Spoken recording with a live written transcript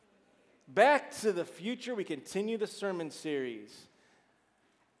Back to the Future, we continue the sermon series.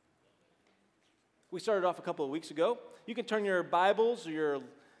 We started off a couple of weeks ago. You can turn your Bibles or your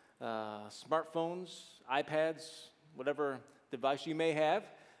smartphones, iPads, whatever device you may have,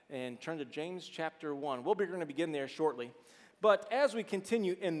 and turn to James chapter 1. We're going to begin there shortly. But as we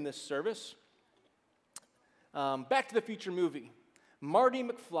continue in this service, Back to the Future movie. Marty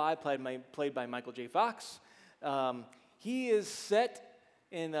McFly, played by Michael J. Fox. He is set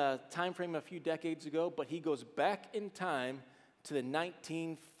in a time frame a few decades ago, but he goes back in time to the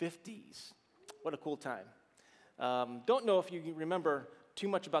 1950s. What a cool time. Don't know if you remember too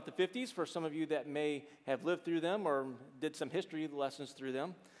much about the 50s, for some of you that may have lived through them or did some history lessons through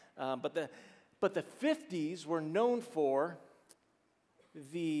them. But the 50s were known for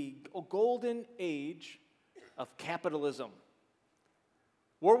the golden age of capitalism.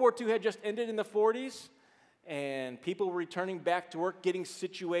 World War II had just ended in the 40s, and people were returning back to work, getting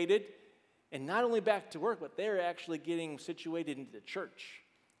situated, and not only back to work, but they're actually getting situated into the church.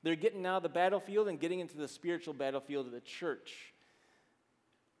 They're getting out of the battlefield and getting into the spiritual battlefield of the church.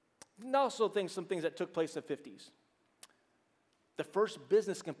 And also some things that took place in the 50s. The first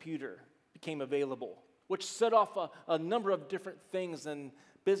business computer became available, which set off a number of different things and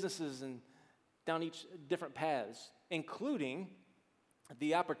businesses and down each different paths, including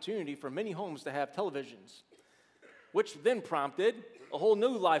the opportunity for many homes to have televisions, which then prompted a whole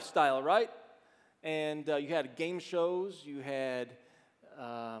new lifestyle, right? And you had game shows, you had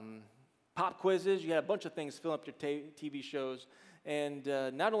pop quizzes, you had a bunch of things fill up your TV shows. And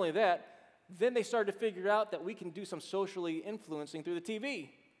not only that, then they started to figure out that we can do some socially influencing through the TV.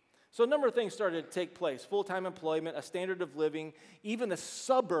 So a number of things started to take place. Full-time employment, a standard of living, even the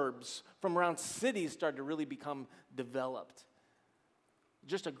suburbs from around cities started to really become developed.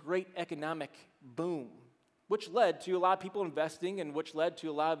 Just a great economic boom, which led to a lot of people investing and which led to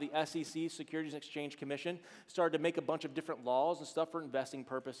a lot of the SEC, Securities and Exchange Commission, started to make a bunch of different laws and stuff for investing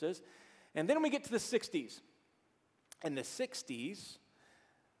purposes. And then we get to the 60s. In the 60s,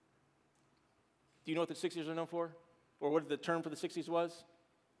 do you know what the 60s are known for? Or what the term for the 60s was?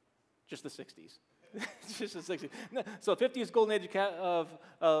 Just the 60s. Just the 60s. So 50s, golden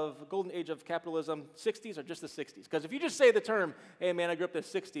age of capitalism. 60s are just the 60s. Because if you just say the term, hey man, I grew up in the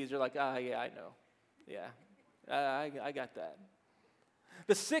 60s, you're like, yeah, I know. Yeah, I got that.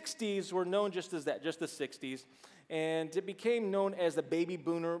 The 60s were known just as that, just the 60s. And it became known as the baby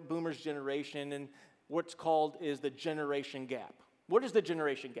boomers generation, and what's called is the generation gap. What is the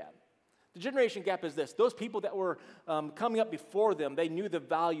generation gap? The generation gap is this. Those people that were coming up before them, they knew the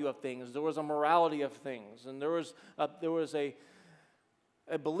value of things. There was a morality of things, and there was a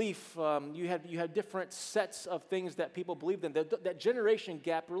belief. You had different sets of things that people believed in. That generation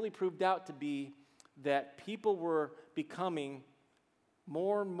gap really proved out to be that people were becoming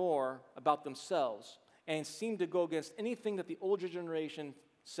more and more about themselves and seemed to go against anything that the older generation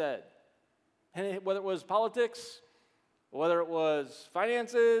said. And whether it was politics, whether it was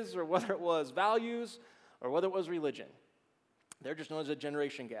finances, or whether it was values, or whether it was religion. They're just known as a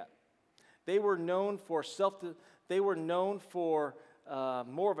generation gap. They were known for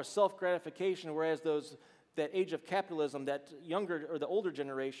more of a self-gratification, whereas that age of capitalism, that younger or the older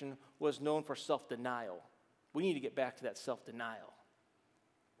generation was known for self-denial. We need to get back to that self-denial.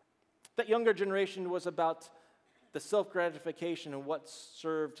 That younger generation was about the self-gratification and what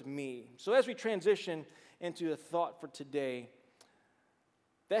served me. So as we transition into a thought for today,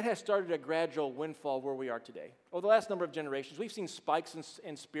 that has started a gradual windfall where we are today. Over the last number of generations, we've seen spikes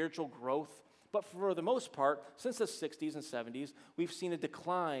in spiritual growth, but for the most part, since the 60s and 70s, we've seen a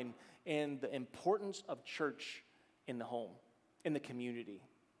decline in the importance of church in the home, in the community.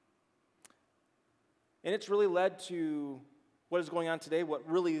 And it's really led to what is going on today, what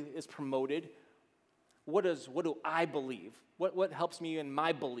really is promoted. What do I believe? What helps me in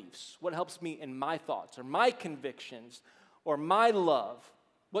my beliefs? What helps me in my thoughts or my convictions or my love?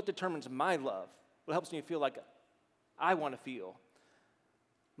 What determines my love? What helps me feel like I want to feel?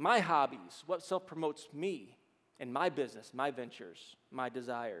 My hobbies, what self-promotes me and my business, my ventures, my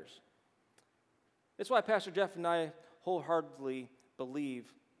desires. That's why Pastor Jeff and I wholeheartedly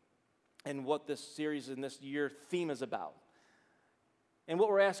believe in what this series and this year theme is about. And what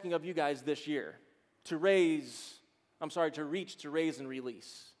we're asking of you guys this year. To reach, to raise, and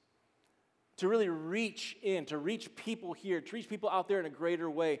release. To really reach in, to reach people here, to reach people out there in a greater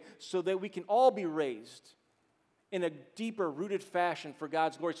way so that we can all be raised in a deeper, rooted fashion for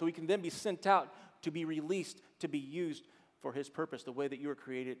God's glory so we can then be sent out to be released, to be used for His purpose, the way that you were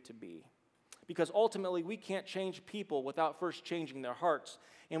created to be. Because ultimately, we can't change people without first changing their hearts.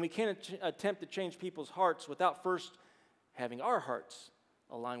 And we can't attempt to change people's hearts without first having our hearts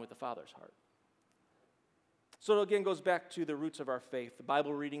align with the Father's heart. So it again goes back to the roots of our faith, the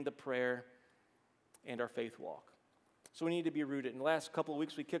Bible reading, the prayer, and our faith walk. So we need to be rooted. In the last couple of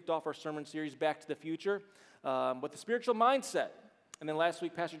weeks, we kicked off our sermon series, Back to the Future, with the spiritual mindset. And then last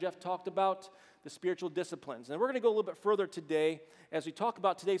week, Pastor Jeff talked about the spiritual disciplines. And we're going to go a little bit further today as we talk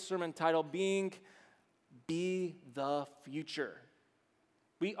about today's sermon title, Be the Future.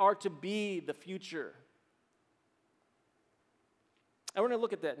 We are to be the future. And we're going to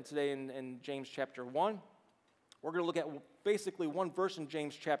look at that today in James chapter 1. We're going to look at basically one verse in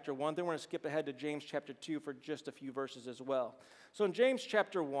James chapter 1. Then we're going to skip ahead to James chapter 2 for just a few verses as well. So in James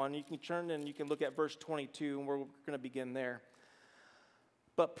chapter 1, you can turn and you can look at verse 22, and we're going to begin there.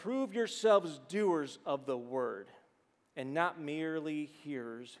 But prove yourselves doers of the word, and not merely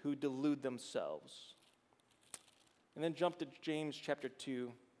hearers who delude themselves. And then jump to James chapter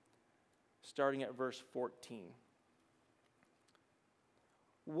 2, starting at verse 14.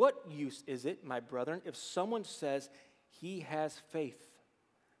 What use is it, my brethren, if someone says he has faith,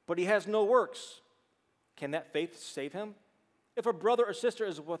 but he has no works? Can that faith save him? If a brother or sister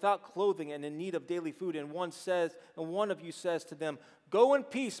is without clothing and in need of daily food, and one of you says to them, "Go in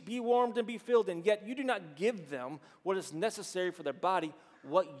peace, be warmed and be filled," and yet you do not give them what is necessary for their body,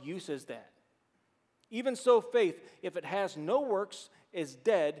 what use is that? Even so, faith, if it has no works, is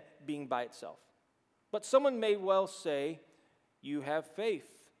dead, being by itself. But someone may well say, "You have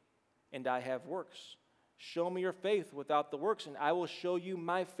faith, and I have works. Show me your faith without the works, and I will show you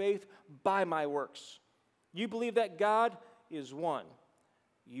my faith by my works. You believe that God is one.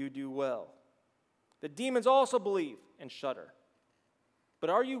 You do well. The demons also believe and shudder. But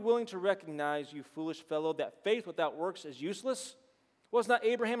are you willing to recognize, you foolish fellow, that faith without works is useless? Was not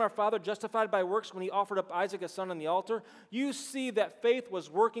Abraham our father justified by works when he offered up Isaac his son on the altar? You see that faith was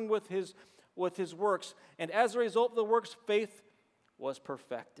working with his works, and as a result of the works, faith was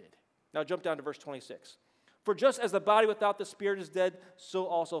perfected. Now jump down to verse 26. For just as the body without the spirit is dead, so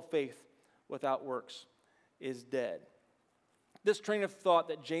also faith without works is dead. This train of thought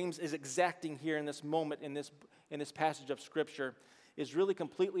that James is exacting here in this moment, in this passage of Scripture, is really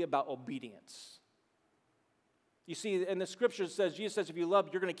completely about obedience. You see, in the Scripture it says, Jesus says, if you love,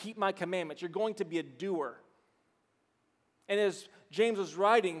 you're going to keep my commandments. You're going to be a doer. And as James was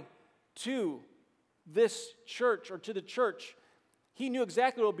writing to this church, or to the church, he knew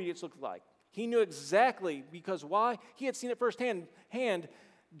exactly what obedience looked like. He knew exactly, because why? He had seen it firsthand.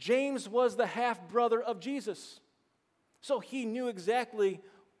 James was the half-brother of Jesus. So he knew exactly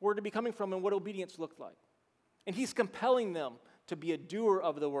where to be coming from and what obedience looked like. And he's compelling them to be a doer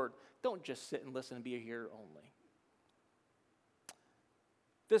of the word. Don't just sit and listen and be a hearer only.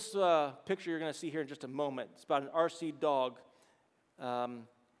 This picture you're going to see here in just a moment, it's about an RC dog.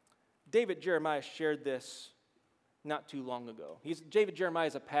 David Jeremiah shared this not too long ago. David Jeremiah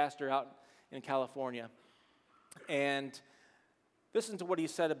is a pastor out in California. And listen to what he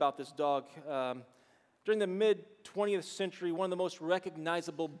said about this dog. During the mid-20th century, one of the most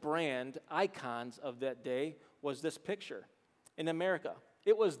recognizable brand icons of that day was this picture in America.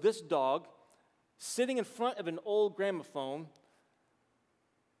 It was this dog sitting in front of an old gramophone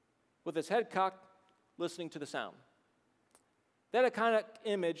with his head cocked, listening to the sound. That iconic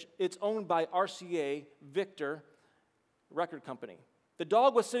image, it's owned by RCA, Victor Record Company. The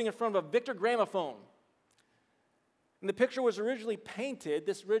dog was sitting in front of a Victor gramophone. And the picture was originally painted,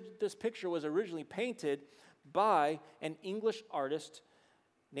 this picture was originally painted by an English artist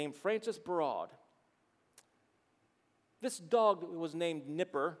named Francis Barraud. This dog was named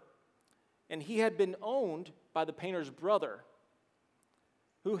Nipper, and he had been owned by the painter's brother,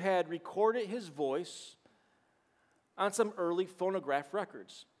 who had recorded his voice on some early phonograph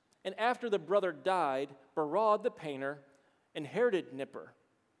records. And after the brother died, Barraud, the painter, inherited Nipper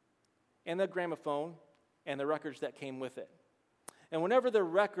and the gramophone and the records that came with it. And whenever the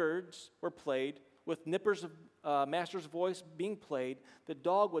records were played, with Nipper's master's voice being played, the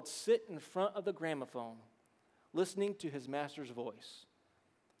dog would sit in front of the gramophone, listening to his master's voice.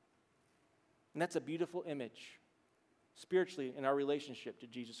 And that's a beautiful image, spiritually, in our relationship to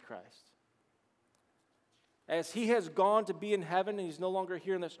Jesus Christ. As he has gone to be in heaven and he's no longer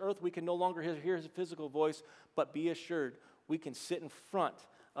here on this earth, we can no longer hear his physical voice, but be assured we can sit in front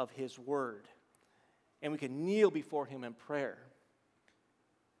of his word. And we can kneel before him in prayer.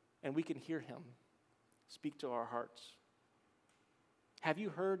 And we can hear him speak to our hearts. Have you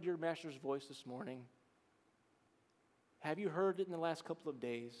heard your master's voice this morning? Have you heard it in the last couple of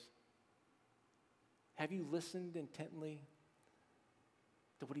days? Have you listened intently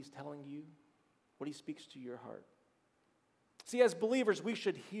to what he's telling you? What he speaks to your heart? See, as believers, we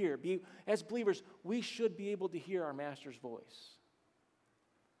should hear. As believers, we should be able to hear our master's voice.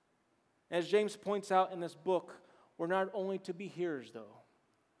 As James points out in this book, we're not only to be hearers, though,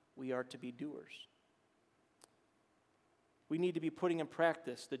 we are to be doers. We need to be putting in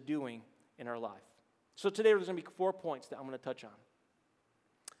practice the doing in our life. So today there's going to be 4 points that I'm going to touch on.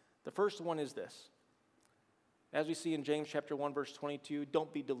 The first one is this. As we see in James chapter 1, verse 22,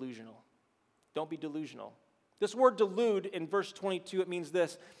 don't be delusional. Don't be delusional. This word delude in verse 22, it means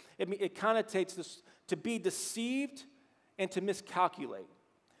this. It connotates this to be deceived and to miscalculate.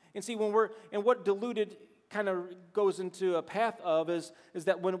 And see, what deluded kind of goes into a path of is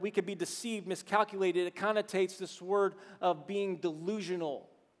that when we could be deceived, miscalculated, it connotates this word of being delusional.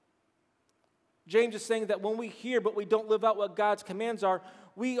 James is saying that when we hear but we don't live out what God's commands are,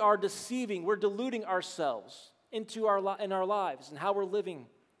 we are deceiving, we're deluding ourselves in our lives and how we're living.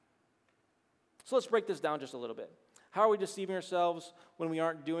 So let's break this down just a little bit. How are we deceiving ourselves when we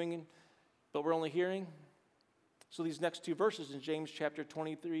aren't doing, but we're only hearing? So these next 2 verses in James chapter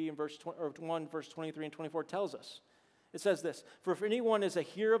 23 and verse 1, verse 23 and 24 tells us. It says this, "For if anyone is a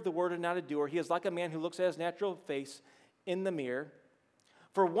hearer of the word and not a doer, he is like a man who looks at his natural face in the mirror.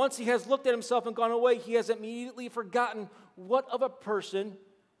 For once he has looked at himself and gone away, he has immediately forgotten what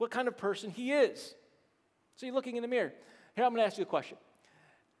kind of person he is." So you're looking in the mirror. Here, I'm going to ask you a question.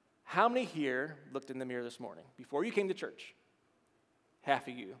 How many here looked in the mirror this morning before you came to church? Half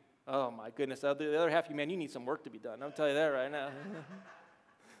of you. Oh, my goodness. The other half of you, man, you need some work to be done. I'll tell you that right now.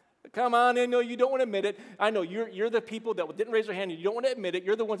 Come on, I know you don't want to admit it. I know you're the people that didn't raise their hand. You don't want to admit it.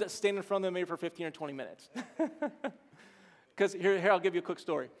 You're the ones that stand in front of the mirror for 15 or 20 minutes. Because here, I'll give you a quick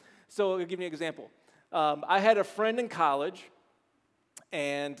story. So I'll give you an example. I had a friend in college,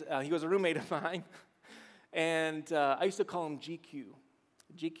 and he was a roommate of mine. And I used to call him GQ.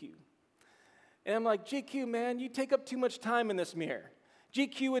 And I'm like, GQ, man, you take up too much time in this mirror.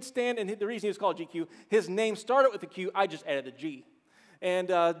 GQ would stand, and the reason he was called GQ, his name started with a Q, I just added a G. And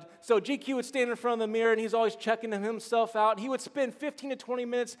so GQ would stand in front of the mirror, and he's always checking himself out. He would spend 15 to 20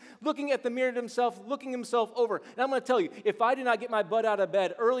 minutes looking at the mirror to himself, looking himself over. And I'm going to tell you, if I did not get my butt out of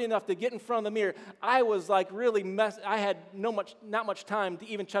bed early enough to get in front of the mirror, I was like really I had not much time to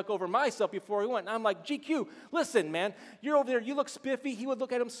even check over myself before he went. And I'm like, GQ, listen, man, you're over there, you look spiffy. He would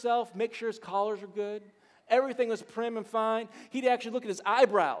look at himself, make sure his collars are good. Everything was prim and fine. He'd actually look at his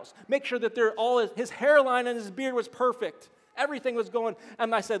eyebrows, make sure that his hairline and his beard was perfect. Everything was going,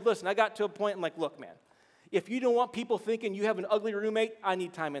 and I said, listen, I got to a point, I'm like, look, man, if you don't want people thinking you have an ugly roommate, I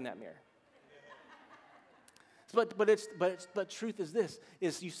need time in that mirror. But truth is this,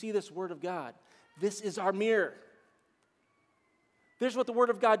 is you see this word of God. This is our mirror. This is what the word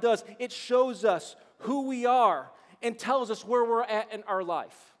of God does. It shows us who we are and tells us where we're at in our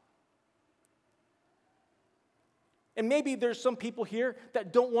life. And maybe there's some people here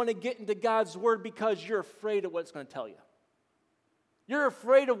that don't want to get into God's word because you're afraid of what it's going to tell you. You're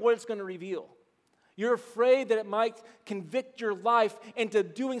afraid of what it's going to reveal. You're afraid that it might convict your life into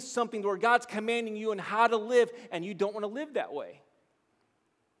doing something where God's commanding you on how to live, and you don't want to live that way.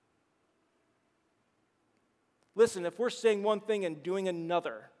 Listen, if we're saying one thing and doing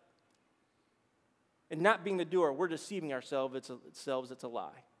another, and not being the doer, we're deceiving ourselves. It's a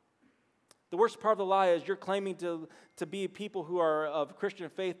lie. The worst part of the lie is you're claiming to be people who are of Christian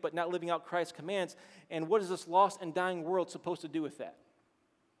faith but not living out Christ's commands. And what is this lost and dying world supposed to do with that?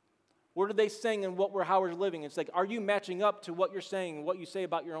 What are they saying and how we're living? It's like, are you matching up to what you're saying and what you say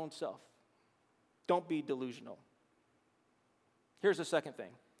about your own self? Don't be delusional. Here's the second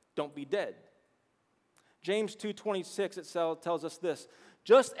thing. Don't be dead. James 2:26 itself tells us this.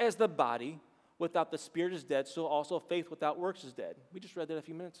 Just as the body without the spirit is dead, so also faith without works is dead. We just read that a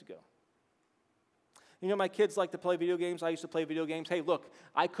few minutes ago. You know, my kids like to play video games. I used to play video games. Hey, look,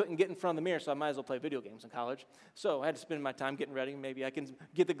 I couldn't get in front of the mirror, so I might as well play video games in college. So I had to spend my time getting ready. Maybe I can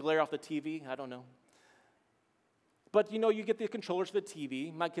get the glare off the TV. I don't know. But, you get the controllers for the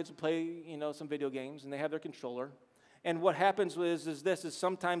TV. My kids will play, some video games, and they have their controller. And what happens is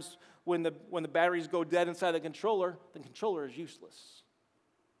sometimes when the batteries go dead inside the controller is useless.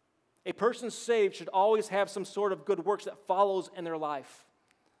 A person saved should always have some sort of good works that follows in their life.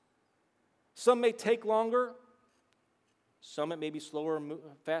 Some may take longer. Some it may be slower,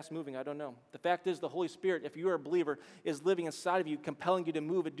 fast moving. I don't know. The fact is the Holy Spirit, if you are a believer, is living inside of you, compelling you to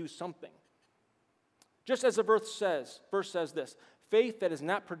move and do something. Just as the verse says this, faith that is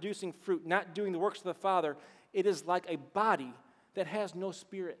not producing fruit, not doing the works of the Father, it is like a body that has no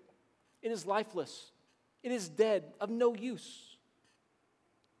spirit. It is lifeless. It is dead, of no use.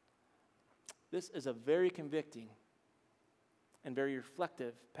 This is a very convicting and very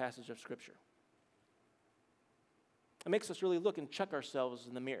reflective passage of Scripture. It makes us really look and check ourselves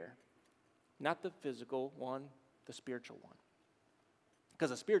in the mirror. Not the physical one, the spiritual one. because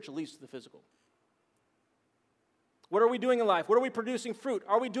the spiritual leads to the physical. What are we doing in life? What are we producing fruit?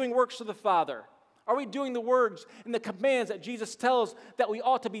 Are we doing works for the Father? Are we doing the words and the commands that Jesus tells that we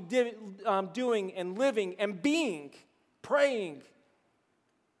ought to be doing and living and being, praying?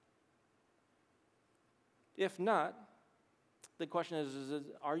 If not, the question is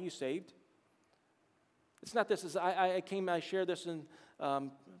are you saved? It's not this. I shared this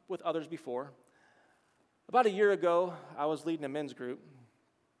with others before. About a year ago, I was leading a men's group,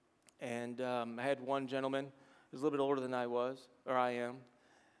 and I had one gentleman who was a little bit older than I am,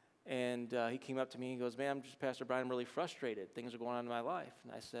 and he came up to me and he goes, "Man, Pastor Brian, I'm really frustrated. Things are going on in my life."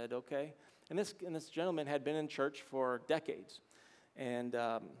 And I said, "Okay." And this gentleman had been in church for decades, and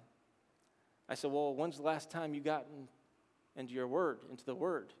I said, "Well, when's the last time you got into the Word?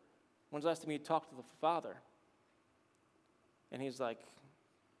 When's the last time you talked to the Father?" And he's like,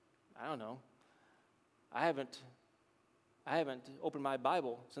 "I don't know. I haven't opened my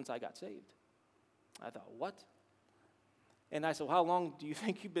Bible since I got saved." I thought, "What?" And I said, "Well, how long do you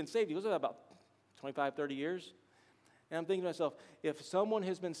think you've been saved?" He goes, "About 25, 30 years. And I'm thinking to myself, if someone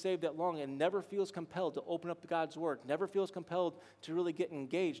has been saved that long and never feels compelled to open up God's Word, never feels compelled to really get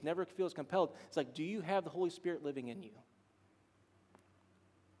engaged, never feels compelled, it's like, do you have the Holy Spirit living in you?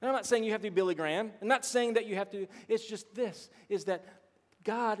 And I'm not saying you have to be Billy Graham. I'm not saying that you have to. It's just this, is that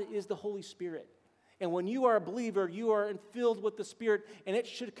God is the Holy Spirit. And when you are a believer, you are filled with the Spirit, and it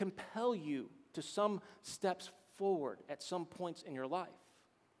should compel you to some steps forward at some points in your life.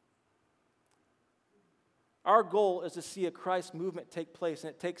 Our goal is to see a Christ movement take place, and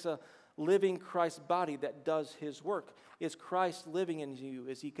it takes a living Christ body that does his work. Is Christ living in you?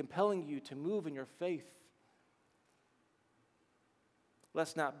 Is he compelling you to move in your faith?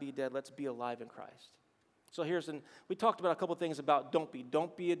 Let's not be dead. Let's be alive in Christ. So we talked about a couple of things about don't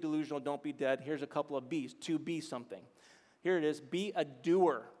be a delusional, don't be dead. Here's a couple of B's, to be something. Here it is, be a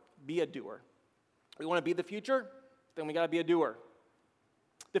doer. Be a doer. We want to be the future, then we got to be a doer.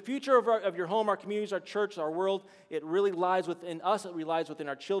 The future of your home, our communities, our church, our world, it really lies within us. It relies within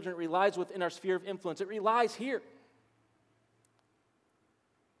our children. It relies within our sphere of influence. It relies here.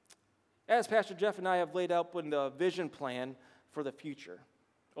 As Pastor Jeff and I have laid out in the vision plan for the future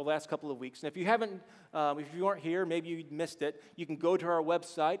over the last couple of weeks. And if you weren't here, maybe you missed it, you can go to our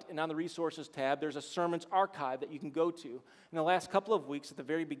website, and on the resources tab, there's a sermons archive that you can go to. In the last couple of weeks, at the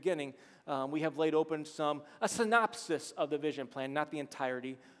very beginning, we have laid open a synopsis of the vision plan, not the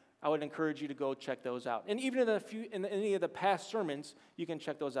entirety. I would encourage you to go check those out. And even in any of the past sermons, you can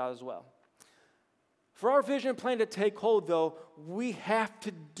check those out as well. For our vision plan to take hold, though, we have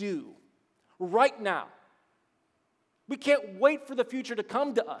to do right now. We can't wait for the future to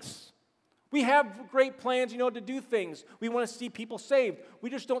come to us. We have great plans, to do things. We want to see people saved. We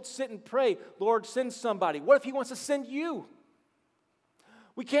just don't sit and pray, "Lord, send somebody." What if he wants to send you?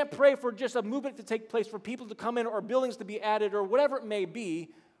 We can't pray for just a movement to take place, for people to come in or buildings to be added or whatever it may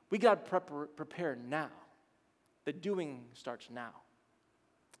be. We got to prepare now. The doing starts now.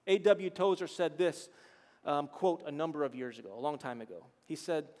 A.W. Tozer said this, quote, a number of years ago, a long time ago. He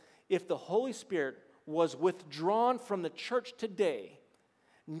said, "If the Holy Spirit was withdrawn from the church today,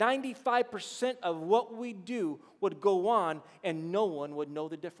 95% of what we do would go on and no one would know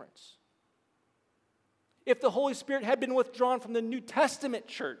the difference. If the Holy Spirit had been withdrawn from the New Testament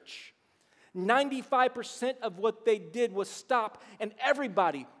church, 95% of what they did was stop and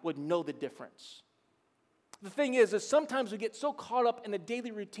everybody would know the difference." The thing is sometimes we get so caught up in the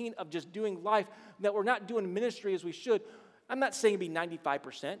daily routine of just doing life that we're not doing ministry as we should. I'm not saying it'd be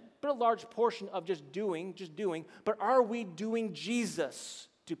 95%, but a large portion of just doing. But are we doing Jesus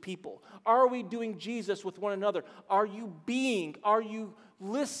to people? Are we doing Jesus with one another? Are you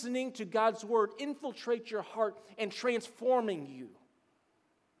listening to God's word infiltrate your heart and transforming you?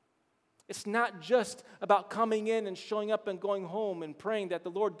 It's not just about coming in and showing up and going home and praying that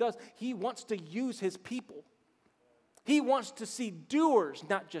the Lord does. He wants to use his people. He wants to see doers,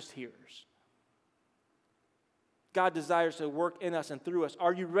 not just hearers. God desires to work in us and through us.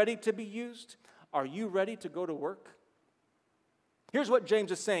 Are you ready to be used? Are you ready to go to work? Here's what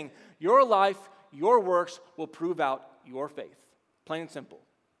James is saying. Your life, your works will prove out your faith. Plain and simple.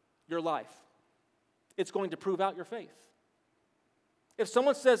 Your life. It's going to prove out your faith. If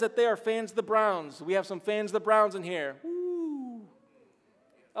someone says that they are fans of the Browns, we have some fans of the Browns in here. Woo.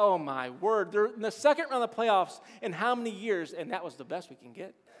 Oh my word. They're in the second round of the playoffs in how many years? And that was the best we can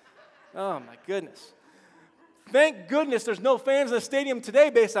get. Oh my goodness. Thank goodness there's no fans in the stadium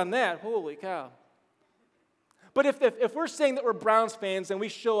today based on that. Holy cow. But if we're saying that we're Browns fans and we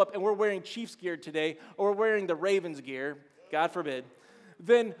show up and we're wearing Chiefs gear today or we're wearing the Ravens gear, God forbid,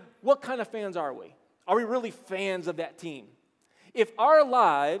 then what kind of fans are we? Are we really fans of that team? If our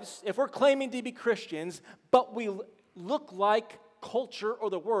lives, if we're claiming to be Christians, but we look like culture or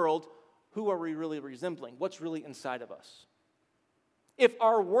the world, who are we really resembling? What's really inside of us? If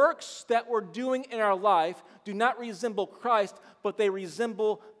our works that we're doing in our life do not resemble Christ, but they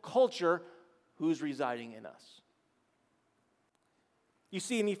resemble culture, who's residing in us? You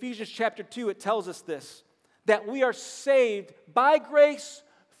see, in Ephesians chapter 2, it tells us this, that we are saved by grace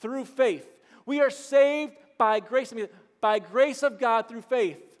through faith. We are saved by grace, by grace of God through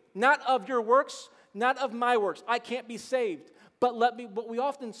faith, not of your works, not of my works. I can't be saved. But we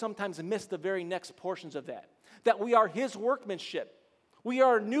often sometimes miss the very next portions of that we are His workmanship. We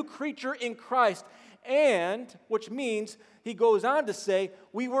are a new creature in Christ, and which means, he goes on to say,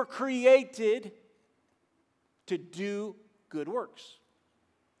 we were created to do good works.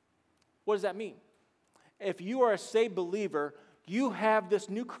 What does that mean? If you are a saved believer, you have this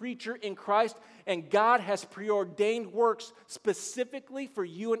new creature in Christ, and God has preordained works specifically for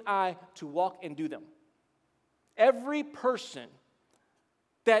you and I to walk and do them. Every person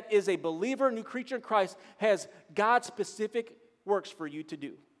that is a believer, new creature in Christ, has God's specific works for you to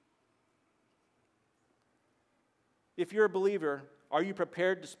do. If you're a believer, are you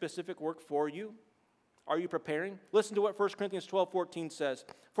prepared to specific work for you? Are you preparing? Listen to what 1 Corinthians 12:14 says.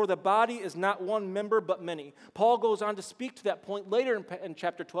 For the body is not one member, but many. Paul goes on to speak to that point later in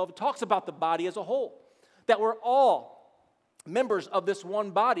chapter 12. He talks about the body as a whole, that we're all members of this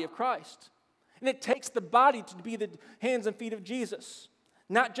one body of Christ. And it takes the body to be the hands and feet of Jesus.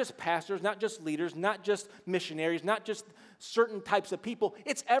 Not just pastors, not just leaders, not just missionaries, not just certain types of people.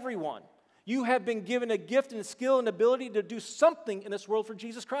 It's everyone. You have been given a gift and a skill and ability to do something in this world for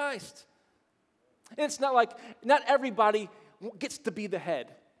Jesus Christ. And it's not like, not everybody gets to be the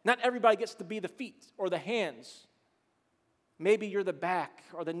head. Not everybody gets to be the feet or the hands. Maybe you're the back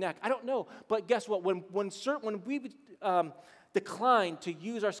or the neck. I don't know. But guess what? When we decline to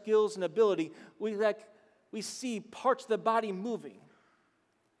use our skills and ability, we see parts of the body moving.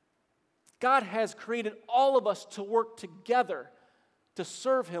 God has created all of us to work together to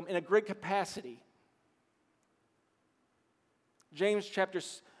serve Him in a great capacity. James chapter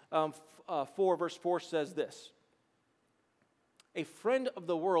 4, verse 4 says this. A friend of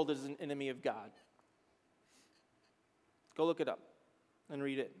the world is an enemy of God. Go look it up and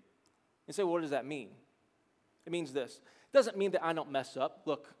read it. And say, well, what does that mean? It means this. It doesn't mean that I don't mess up.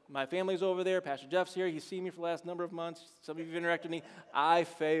 Look, my family's over there. Pastor Jeff's here. He's seen me for the last number of months. Some of you have interacted with me. I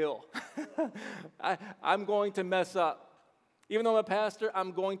fail. I'm going to mess up. Even though I'm a pastor,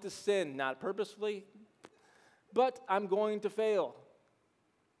 I'm going to sin. Not purposefully, but I'm going to fail.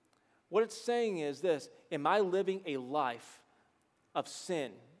 What it's saying is this. Am I living a life of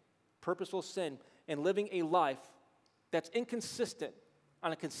sin, purposeful sin, and living a life that's inconsistent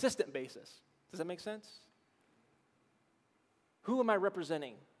on a consistent basis? Does that make sense? Who am I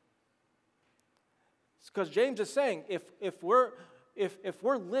representing? Because James is saying if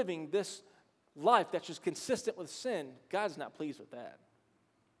we're living this life that's just consistent with sin, God's not pleased with that.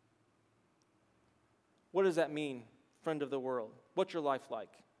 What does that mean, friend of the world? What's your life like?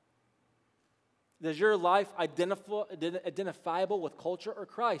 Is your life identifiable with culture or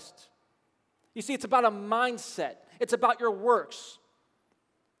Christ? You see, it's about a mindset. It's about your works.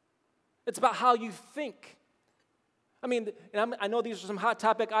 It's about how you think. I mean, I know these are some hot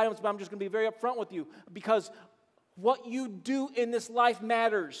topic items, but I'm just going to be very upfront with you because what you do in this life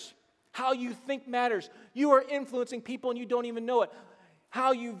matters. How you think matters. You are influencing people and you don't even know it.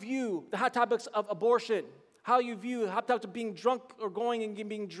 How you view the hot topics of abortion, how you view the hot topics of being drunk or going and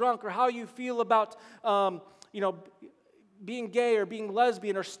being drunk, or how you feel about, being gay or being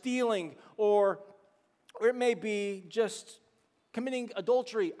lesbian or stealing, or it may be just committing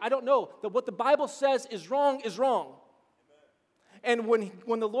adultery. I don't know. That what the Bible says is wrong is wrong. And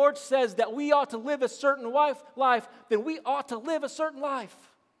when the Lord says that we ought to live a certain life, then we ought to live a certain life.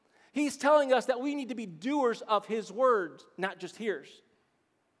 He's telling us that we need to be doers of His words, not just hearers.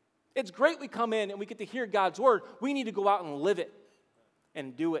 It's great we come in and we get to hear God's word. We need to go out and live it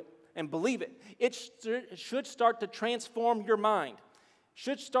and do it and believe it. It should start to transform your mind.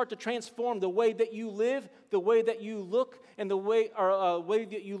 Should start to transform the way that you live, the way that you look, and the way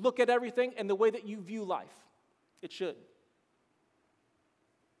that you look at everything, and the way that you view life. It should.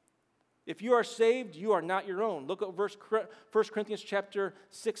 If you are saved, you are not your own. Look at 1 Corinthians chapter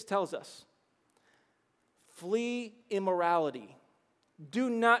 6 tells us. Flee immorality. Do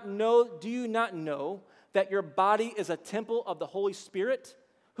you not know that your body is a temple of the Holy Spirit,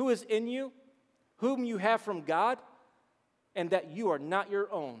 who is in you, whom you have from God, and that you are not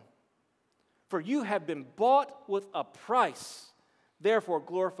your own? For you have been bought with a price. Therefore,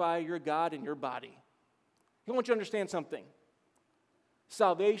 glorify your God in your body. I want you to understand something.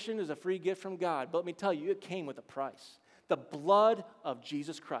 Salvation is a free gift from God, but let me tell you, it came with a price. The blood of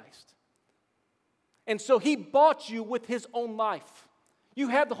Jesus Christ. And so he bought you with his own life. You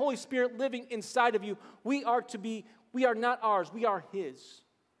have the Holy Spirit living inside of you. We are not ours, we are his.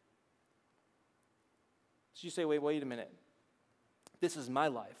 So you say, wait a minute. This is my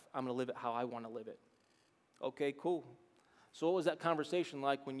life. I'm going to live it how I want to live it. Okay, cool. So what was that conversation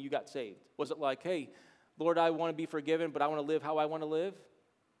like when you got saved? Was it like, hey, Lord, I want to be forgiven, but I want to live how I want to live?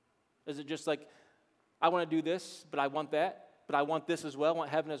 Is it just like, I want to do this, but I want that, but I want this as well, I want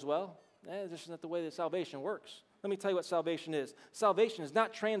heaven as well? This is not the way that salvation works. Let me tell you what salvation is. Salvation is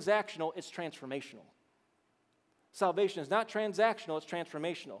not transactional, it's transformational. Salvation is not transactional, it's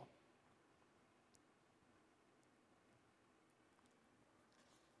transformational.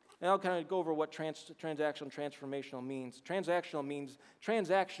 And I'll kind of go over what transactional and transformational means.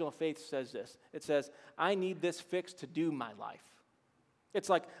 Transactional faith says this. It says, I need this fix to do my life. It's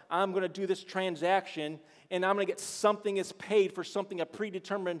like, I'm going to do this transaction, and I'm going to get something is paid for something, a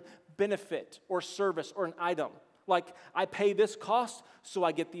predetermined benefit or service or an item. Like, I pay this cost, so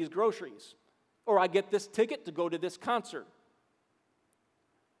I get these groceries. Or I get this ticket to go to this concert.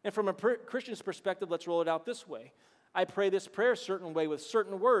 And from a Christian's perspective, let's roll it out this way. I pray this prayer a certain way with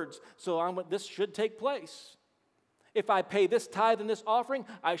certain words, so this should take place. If I pay this tithe and this offering,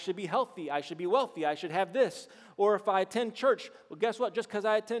 I should be healthy, I should be wealthy, I should have this. Or if I attend church, well, guess what? Just because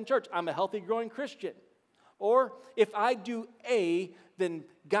I attend church, I'm a healthy, growing Christian. Or if I do A, then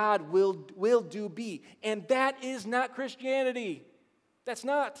God will do B. And that is not Christianity. That's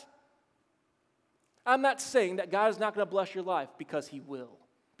not. I'm not saying that God is not going to bless your life, because he will,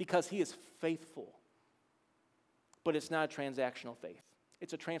 because he is faithful. But it's not a transactional faith.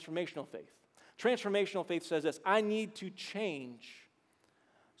 It's a transformational faith. Transformational faith says this: I need to change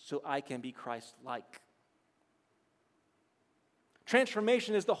so I can be Christ-like.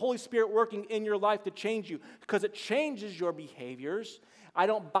 Transformation is the Holy Spirit working in your life to change you, because it changes your behaviors. I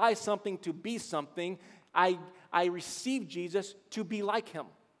don't buy something to be something. I receive Jesus to be like him.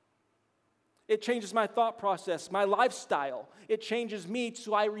 It changes my thought process, my lifestyle. It changes me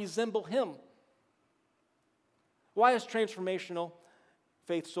so I resemble him. Why is transformational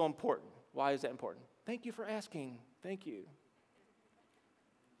faith so important? Why is that important? Thank you for asking. Thank you.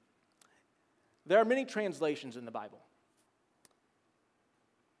 There are many translations in the Bible.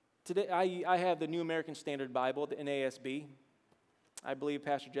 Today, I have the New American Standard Bible, the NASB. I believe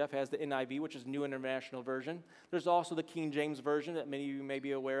Pastor Jeff has the NIV, which is New International Version. There's also the King James Version that many of you may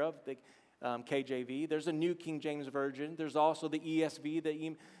be aware of, the KJV. There's a New King James Version. There's also the ESV,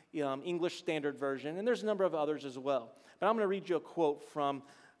 the English Standard Version, and there's a number of others as well. But I'm going to read you a quote from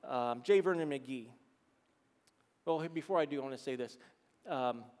J. Vernon McGee. Well, before I do, I want to say this.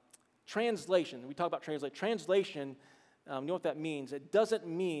 Translation, we talk about translation. Translation, you know what that means? It doesn't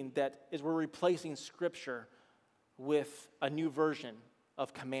mean that we're replacing Scripture with a new version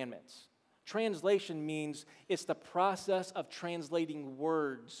of commandments. Translation means it's the process of translating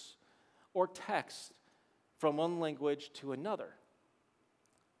words or text from one language to another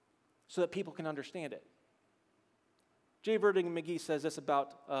so that people can understand it. J. Vernon McGee says this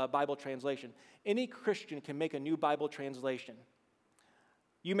about Bible translation. Any Christian can make a new Bible translation.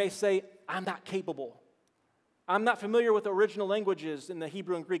 You may say, I'm not capable. I'm not familiar with the original languages in the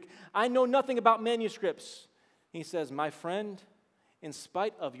Hebrew and Greek. I know nothing about manuscripts. He says, my friend, in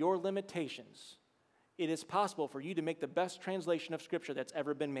spite of your limitations, it is possible for you to make the best translation of Scripture that's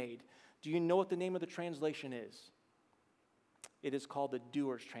ever been made. Do you know what the name of the translation is? It is called the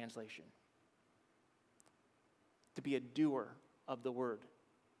Doer's Translation. To be a doer of the Word.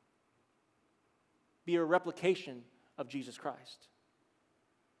 Be a replication of Jesus Christ.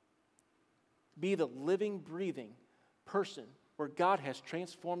 Be the living, breathing person where God has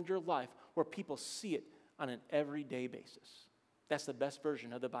transformed your life, where people see it on an everyday basis. That's the best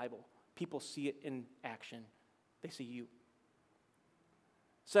version of the Bible. People see it in action. They see you.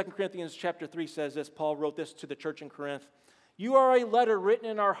 2 Corinthians chapter 3 says this. Paul wrote this to the church in Corinth. You are a letter written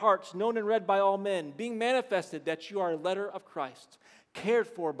in our hearts, known and read by all men, being manifested that you are a letter of Christ, cared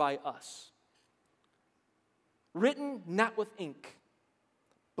for by us. Written not with ink,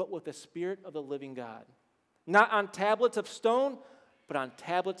 but with the Spirit of the living God. Not on tablets of stone, but on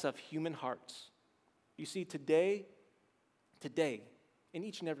tablets of human hearts. You see, today, and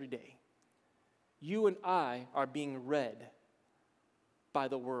each and every day, you and I are being read by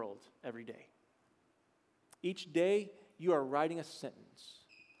the world every day. Each day, you are writing a sentence.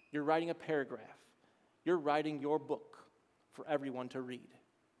 You're writing a paragraph. You're writing your book for everyone to read.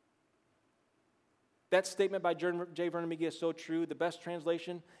 That statement by J. Vernon McGee is so true. The best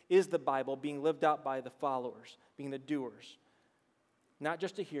translation is the Bible being lived out by the followers, being the doers. Not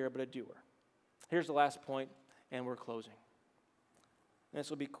just a hearer, but a doer. Here's the last point, and we're closing. And this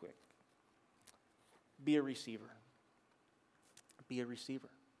will be quick. Be a receiver. Be a receiver.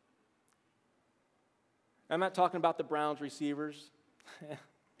 I'm not talking about the Browns receivers.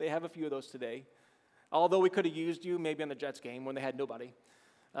 They have a few of those today. Although we could have used you maybe on the Jets game when they had nobody.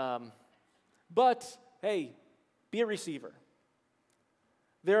 But, hey, be a receiver.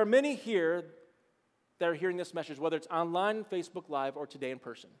 There are many here that are hearing this message, whether it's online, Facebook Live, or today in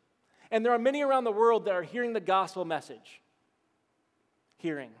person. And there are many around the world that are hearing the gospel message.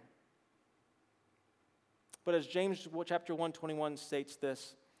 Hearing. But as James chapter 1:21 states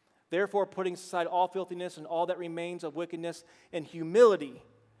this, therefore putting aside all filthiness and all that remains of wickedness and humility,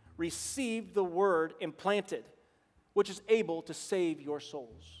 receive the word implanted, which is able to save your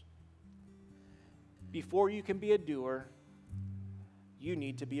souls. Before you can be a doer, you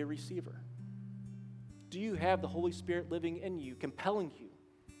need to be a receiver. Do you have the Holy Spirit living in you, compelling you?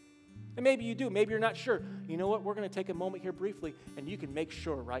 And maybe you do. Maybe you're not sure. You know what? We're going to take a moment here briefly, and you can make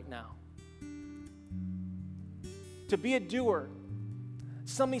sure right now. To be a doer,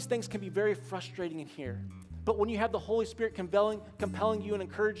 some of these things can be very frustrating in here. But when you have the Holy Spirit compelling you and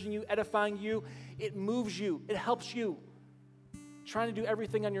encouraging you, edifying you, it moves you. It helps you. Trying to do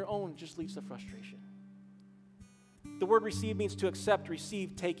everything on your own just leads to frustration. The word receive means to accept,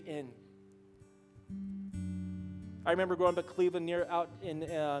 receive, take in. I remember growing up in Cleveland,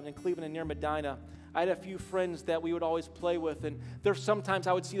 in Cleveland and near Medina. I had a few friends that we would always play with, and sometimes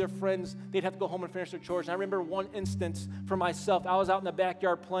I would see their friends, they'd have to go home and finish their chores. And I remember one instance for myself, I was out in the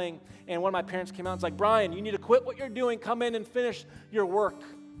backyard playing, and one of my parents came out and was like, Brian, you need to quit what you're doing, come in and finish your work.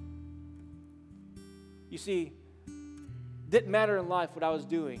 You see, didn't matter in life what I was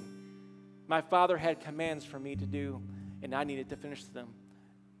doing. My Father had commands for me to do, and I needed to finish them.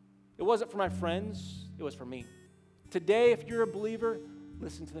 It wasn't for my friends, it was for me. Today, if you're a believer,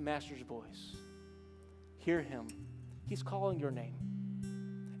 listen to the Master's voice. Hear him. He's calling your name.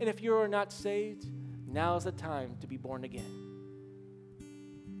 And if you are not saved, now is the time to be born again.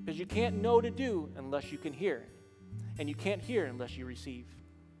 Because you can't know to do unless you can hear. And you can't hear unless you receive.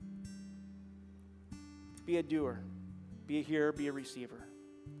 Be a doer. Be a hearer. Be a receiver.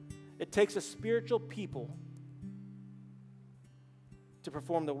 It takes a spiritual people to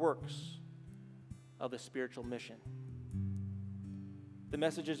perform the works of the spiritual mission. The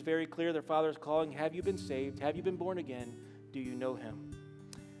message is very clear. Their Father is calling, have you been saved? Have you been born again? Do you know him?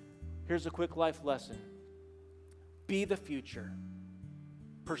 Here's a quick life lesson. Be the future.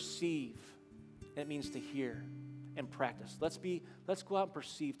 Perceive. It means to hear and practice. Let's go out and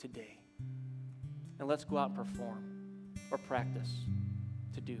perceive today. And let's go out and perform or practice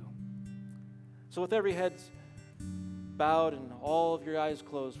to do. So with every head bowed and all of your eyes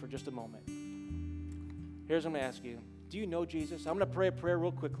closed for just a moment, here's what I'm going to ask you. Do you know Jesus? I'm going to pray a prayer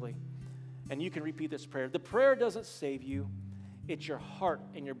real quickly, and you can repeat this prayer. The prayer doesn't save you. It's your heart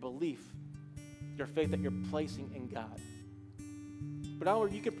and your belief, your faith that you're placing in God.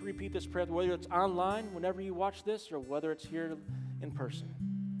 But you can repeat this prayer, whether it's online, whenever you watch this, or whether it's here in person.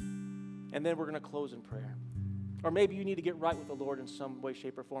 And then we're going to close in prayer. Or maybe you need to get right with the Lord in some way,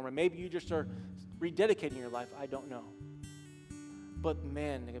 shape, or form. Or maybe you just are rededicating your life. I don't know. But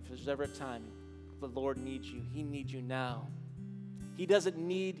man, if there's ever a time the Lord needs you, he needs you now. He doesn't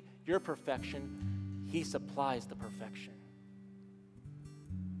need your perfection. He supplies the perfection.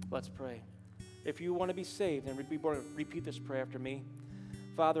 Let's pray. If you want to be saved and repeat this prayer after me.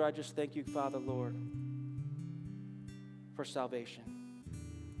 Father, I just thank you, Father, Lord, for salvation.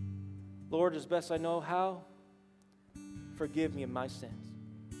 Lord, as best I know how, forgive me of my sins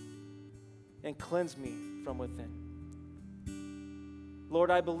and cleanse me from within. Lord,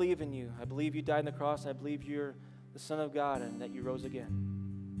 I believe in you. I believe you died on the cross. I believe you're the Son of God and that you rose again.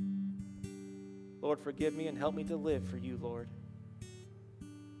 Lord, forgive me and help me to live for you, Lord.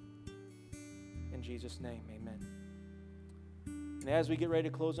 In Jesus' name, amen. And as we get ready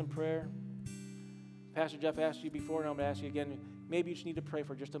to close in prayer, Pastor Jeff asked you before, and I'm going to ask you again, maybe you just need to pray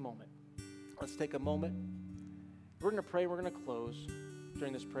for just a moment. Let's take a moment. We're going to pray. We're going to close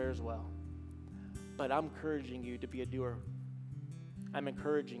during this prayer as well. But I'm encouraging you to be a doer. I'm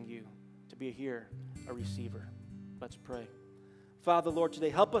encouraging you to be a hearer, a receiver. Let's pray. Father, Lord, today,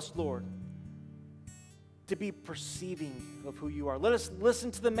 help us, Lord, to be perceiving of who you are. Let us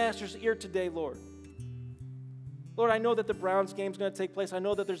listen to the Master's ear today, Lord. Lord, I know that the Browns game is going to take place. I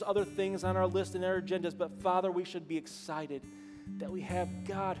know that there's other things on our list and our agendas, but Father, we should be excited that we have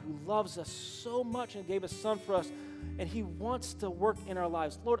God who loves us so much and gave his Son for us, and he wants to work in our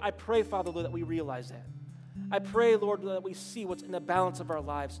lives. Lord, I pray, Father, Lord, that we realize that. I pray, Lord, that we see what's in the balance of our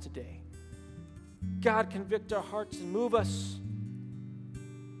lives today. God, convict our hearts and move us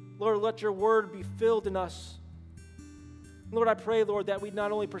Lord, let your word be filled in us. Lord, I pray, Lord, that we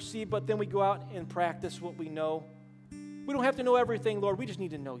not only perceive, but then we go out and practice what we know. We don't have to know everything, Lord. We just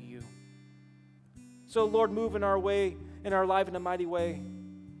need to know you. So, Lord, move in our way, in our life in a mighty way.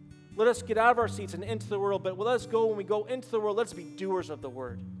 Let us get out of our seats and into the world, but let us go, when we go into the world, let us be doers of the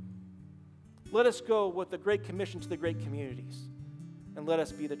word. Let us go with the great commission to the great communities, and let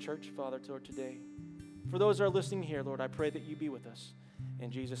us be the church, Father, Lord, today. For those that are listening here, Lord, I pray that you be with us. In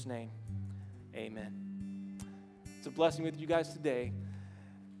Jesus' name, amen. It's a blessing with you guys today.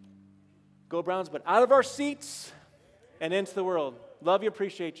 Go Browns, but out of our seats and into the world. Love you,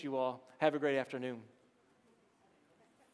 appreciate you all. Have a great afternoon.